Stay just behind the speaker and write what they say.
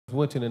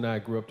Wynton and I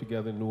grew up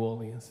together in New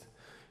Orleans.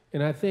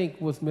 And I think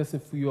what's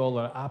missing for you all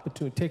are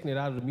opportunity, taking it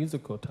out of the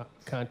musical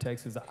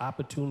context, is an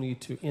opportunity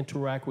to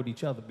interact with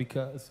each other,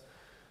 because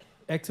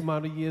X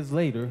amount of years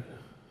later,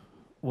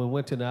 when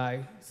Wynton and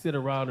I sit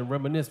around and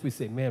reminisce, we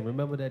say, man,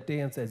 remember that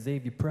dance at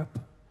Xavier Prep?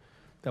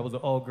 That was an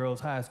all-girls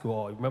high school.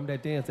 Or remember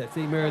that dance at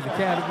St. Mary's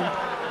Academy?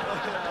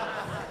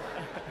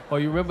 Or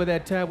you remember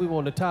that time we were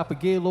on the top of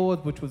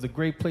Gaylord's, which was a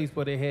great place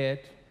where they had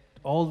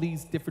all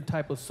these different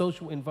type of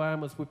social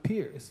environments with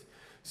peers.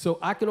 So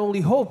I can only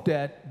hope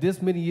that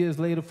this many years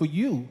later for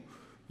you,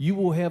 you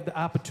will have the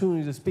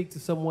opportunity to speak to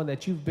someone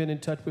that you've been in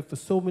touch with for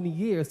so many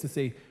years to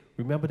say,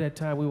 remember that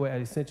time we were at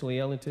Essentially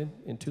Ellington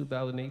in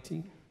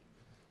 2018?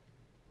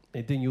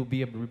 And then you'll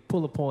be able to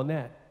pull upon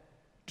that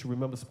to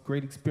remember some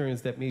great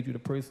experience that made you the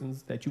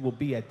persons that you will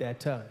be at that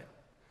time.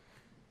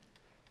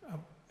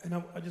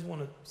 I just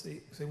want to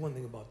say one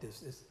thing about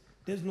this.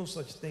 There's no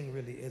such thing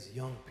really as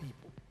young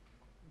people.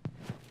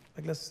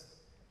 Like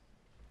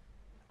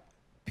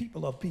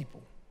people are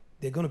people.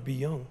 They're going to be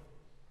young,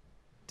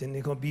 then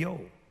they're going to be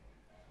old.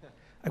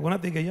 Like when I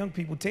think of young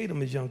people,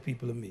 Tatum is young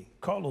people to me.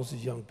 Carlos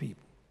is young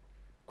people.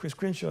 Chris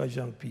Crenshaw is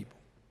young people.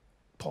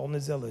 Paul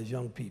Nizella is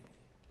young people.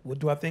 What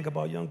do I think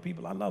about young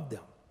people? I love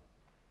them.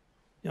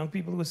 Young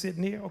people who are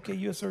sitting here, okay,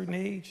 you're a certain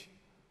age,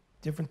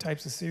 different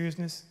types of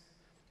seriousness.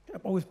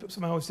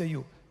 Somebody always say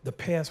you, the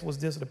past was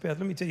this or the past.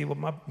 Let me tell you,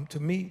 to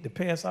me, the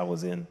past I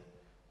was in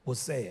was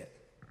sad.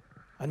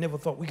 I never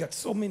thought we got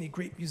so many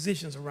great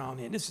musicians around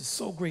here, and this is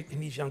so great in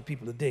these young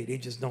people today. They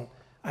just don't.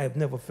 I have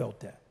never felt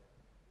that.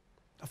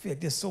 I feel like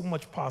there's so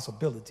much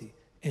possibility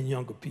in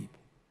younger people.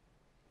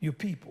 You're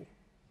people.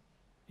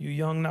 You're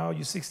young now,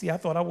 you're 60. I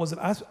thought I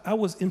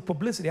was in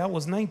publicity. I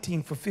was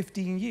 19 for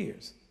 15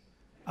 years.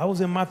 I was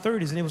in my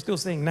 30s, and they were still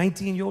saying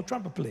 19-year-old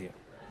trumpet player.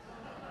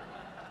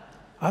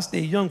 I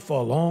stayed young for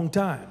a long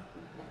time.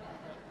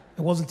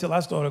 It wasn't until I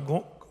started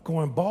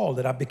going bald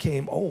that I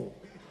became old.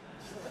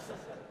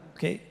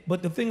 Okay?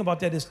 But the thing about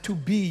that is to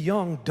be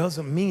young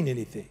doesn't mean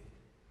anything.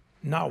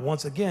 Now,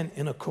 once again,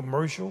 in a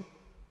commercial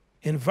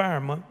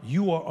environment,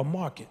 you are a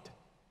market.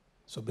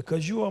 So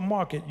because you are a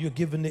market, you're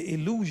given the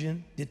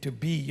illusion that to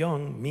be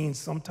young means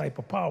some type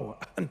of power.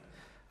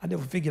 I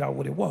never figured out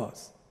what it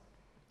was.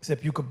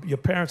 Except your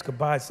parents could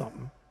buy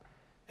something,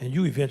 and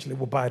you eventually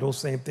will buy those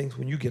same things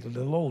when you get a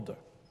little older.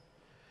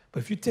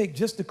 But if you take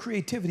just the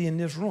creativity in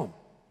this room,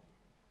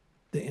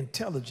 the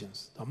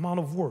intelligence, the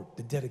amount of work,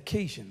 the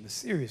dedication, the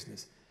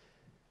seriousness,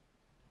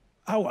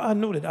 I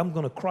know that I'm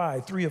going to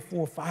cry 3 or 4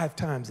 or 5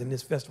 times in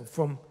this festival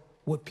from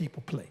what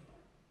people play.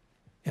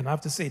 And I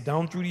have to say,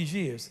 down through these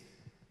years,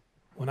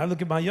 when I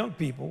look at my young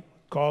people,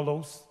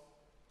 Carlos,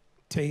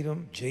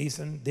 Tatum,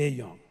 Jason, they're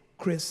young.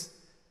 Chris,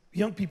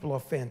 young people are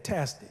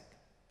fantastic.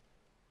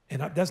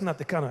 And that's not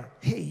the kind of,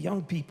 hey,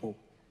 young people.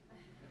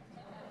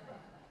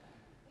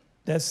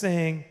 That's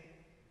saying,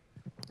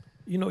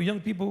 you know,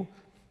 young people,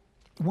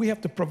 we have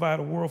to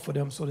provide a world for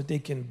them so that they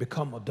can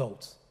become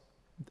adults.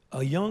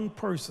 A young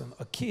person,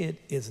 a kid,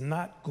 is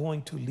not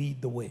going to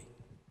lead the way.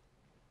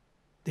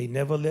 They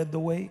never led the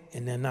way,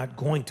 and they're not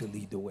going to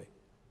lead the way.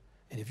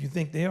 And if you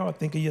think they are,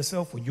 think of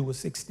yourself when you were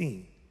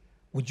 16.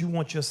 Would you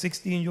want your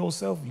 16-year-old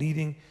self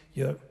leading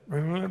your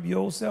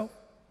old self?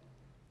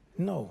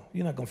 No,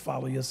 you're not going to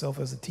follow yourself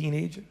as a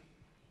teenager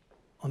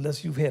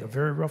unless you've had a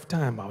very rough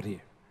time out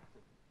here.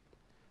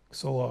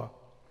 So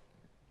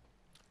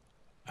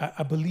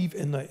I believe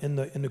in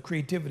the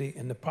creativity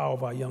and the power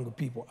of our younger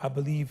people. I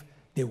believe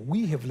that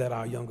we have let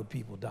our younger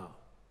people down.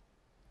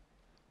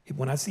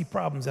 When I see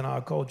problems in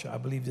our culture, I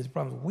believe there's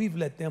problems. We've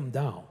let them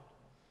down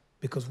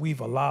because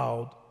we've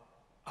allowed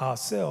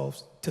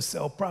ourselves to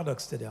sell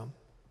products to them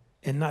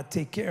and not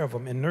take care of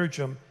them and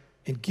nurture them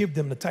and give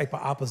them the type of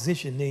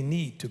opposition they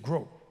need to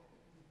grow.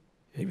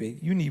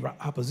 You need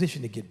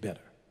opposition to get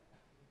better,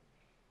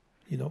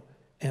 you know?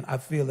 And I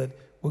feel that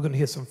we're going to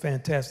hear some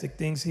fantastic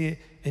things here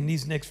in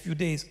these next few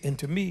days. And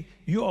to me,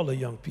 you all are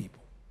young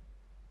people.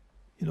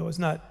 You know, it's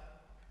not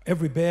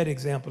every bad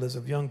example is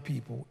of young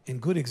people,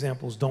 and good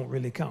examples don't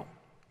really count.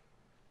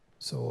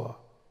 So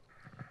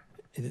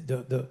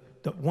the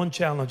one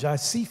challenge I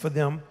see for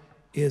them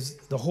is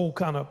the whole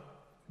kind of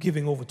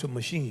giving over to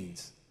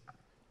machines.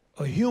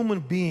 A human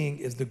being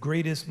is the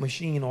greatest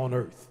machine on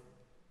earth,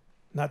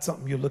 not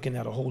something you're looking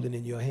at or holding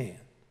in your hand.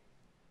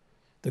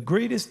 The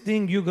greatest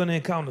thing you're going to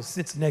encounter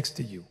sits next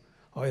to you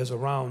or is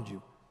around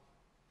you.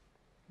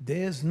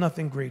 There's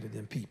nothing greater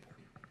than people.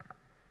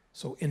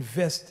 So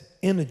invest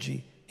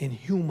energy in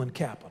human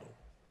capital.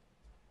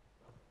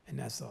 And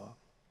that's what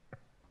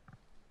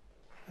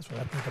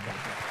I think about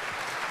that.